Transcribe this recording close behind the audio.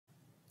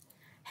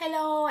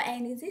Hello,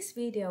 and in this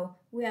video,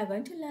 we are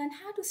going to learn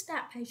how to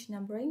start page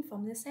numbering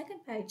from the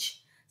second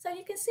page. So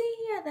you can see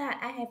here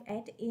that I have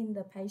added in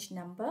the page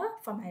number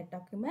from my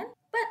document,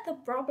 but the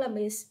problem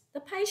is the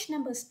page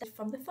number starts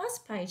from the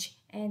first page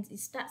and it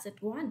starts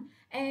at 1.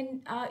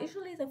 And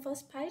usually the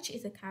first page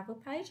is a cover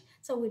page,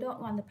 so we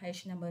don't want the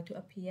page number to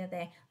appear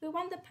there. We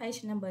want the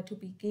page number to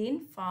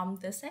begin from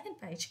the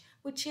second page,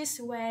 which is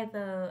where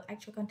the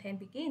actual content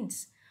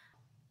begins.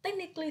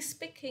 Technically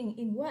speaking,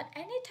 in Word,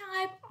 any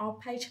type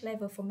of page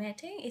level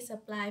formatting is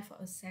applied for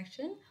a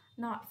section,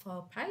 not for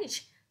a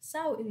page.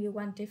 So if you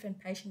want different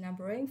page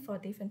numbering for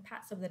different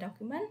parts of the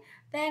document,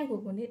 then we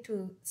will need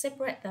to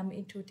separate them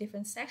into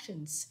different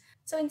sections.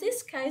 So in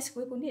this case,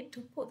 we will need to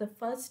put the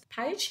first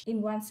page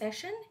in one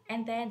section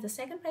and then the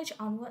second page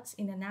onwards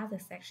in another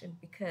section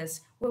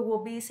because we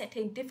will be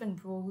setting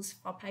different rules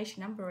for page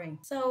numbering.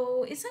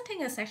 So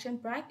inserting a section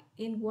break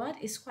in Word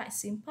is quite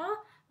simple.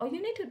 All you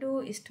need to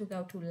do is to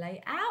go to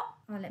Layout,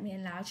 or let me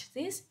enlarge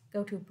this,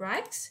 go to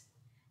Breaks,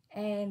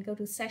 and go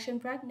to Section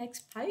Break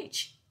Next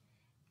Page.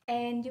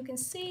 And you can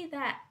see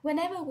that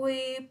whenever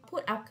we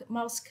put our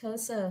mouse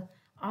cursor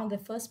on the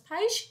first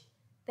page,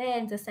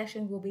 then the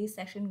section will be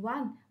section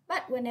 1.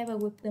 But whenever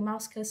we put the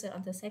mouse cursor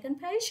on the second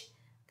page,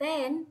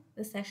 then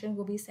the section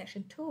will be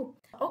section 2.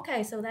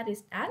 Okay, so that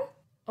is done.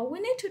 All we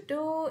need to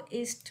do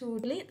is to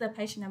delete the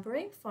page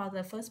numbering for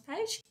the first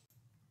page.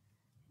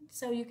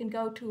 So you can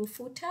go to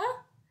Footer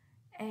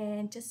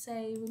and just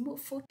say remove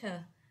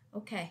footer.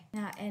 Okay,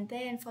 now and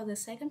then for the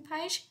second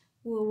page,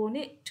 we will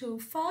need to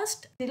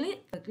first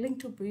delete the link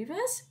to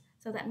previous.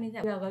 So that means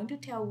that we are going to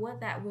tell Word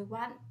that we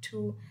want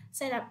to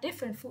set up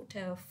different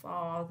footer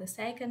for the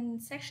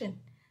second section.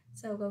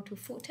 So go to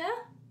Footer.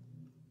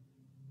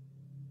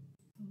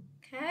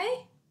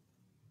 Okay.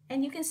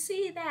 And you can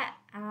see that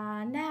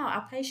now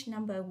our page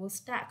number will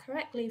start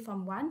correctly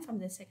from 1 from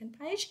the second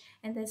page,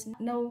 and there's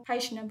no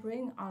page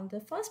numbering on the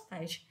first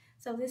page.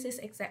 So this is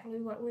exactly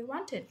what we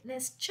wanted.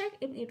 Let's check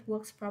if it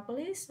works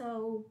properly.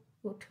 So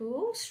go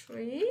 2,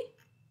 3,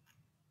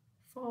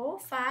 4,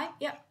 5.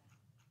 Yep,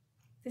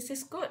 this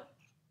is good.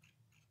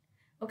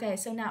 Okay,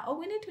 so now all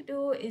we need to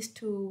do is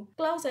to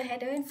close the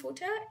header and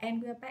footer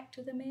and we are back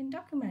to the main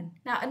document.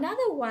 Now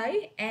another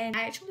way, and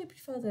I actually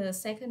prefer the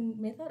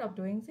second method of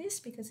doing this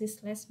because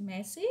it's less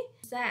messy,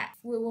 is that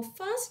we will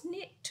first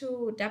need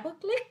to double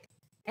click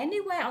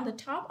anywhere on the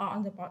top or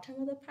on the bottom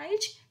of the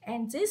page,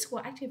 and this will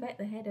activate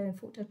the header and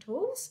footer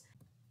tools.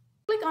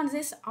 Click on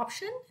this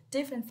option,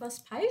 different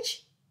first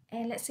page,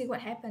 and let's see what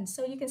happens.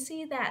 So you can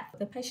see that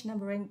the page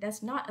numbering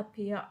does not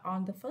appear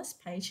on the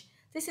first page.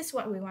 This is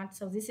what we want,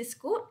 so this is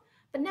good.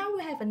 But now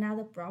we have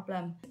another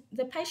problem.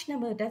 The page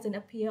number doesn't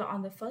appear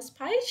on the first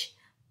page,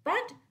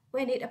 but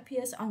when it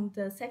appears on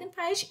the second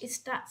page, it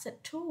starts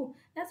at 2.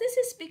 Now this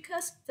is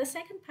because the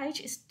second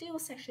page is still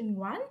section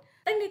 1.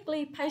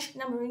 Technically, page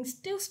numbering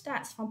still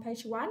starts from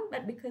page 1,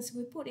 but because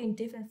we put in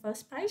different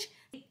first page,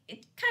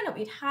 it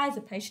hides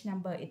the page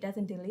number. It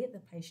doesn't delete the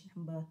page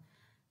number.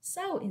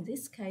 So in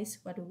this case,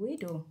 what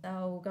do?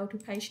 So go to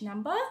page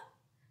number,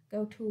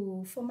 go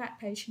to Format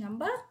Page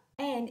Number,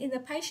 and in the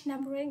page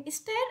numbering,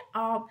 instead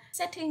of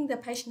setting the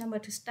page number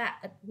to start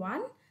at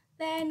 1,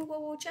 then we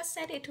will just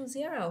set it to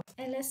 0.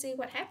 And let's see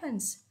what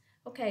happens.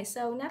 Okay,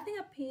 so nothing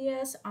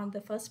appears on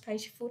the first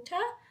page footer,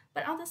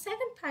 but on the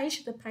second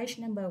page, the page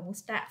number will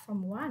start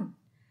from 1.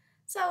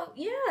 So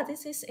yeah,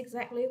 this is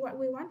exactly what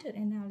we wanted.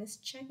 And now let's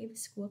check if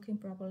it's working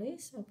properly.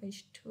 So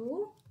page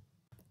 2,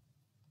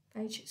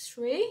 page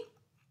 3.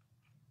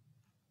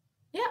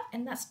 Yeah,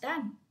 and that's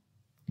done.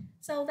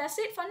 So that's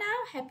it for now.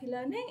 Happy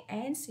learning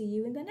and see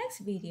you in the next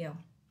video.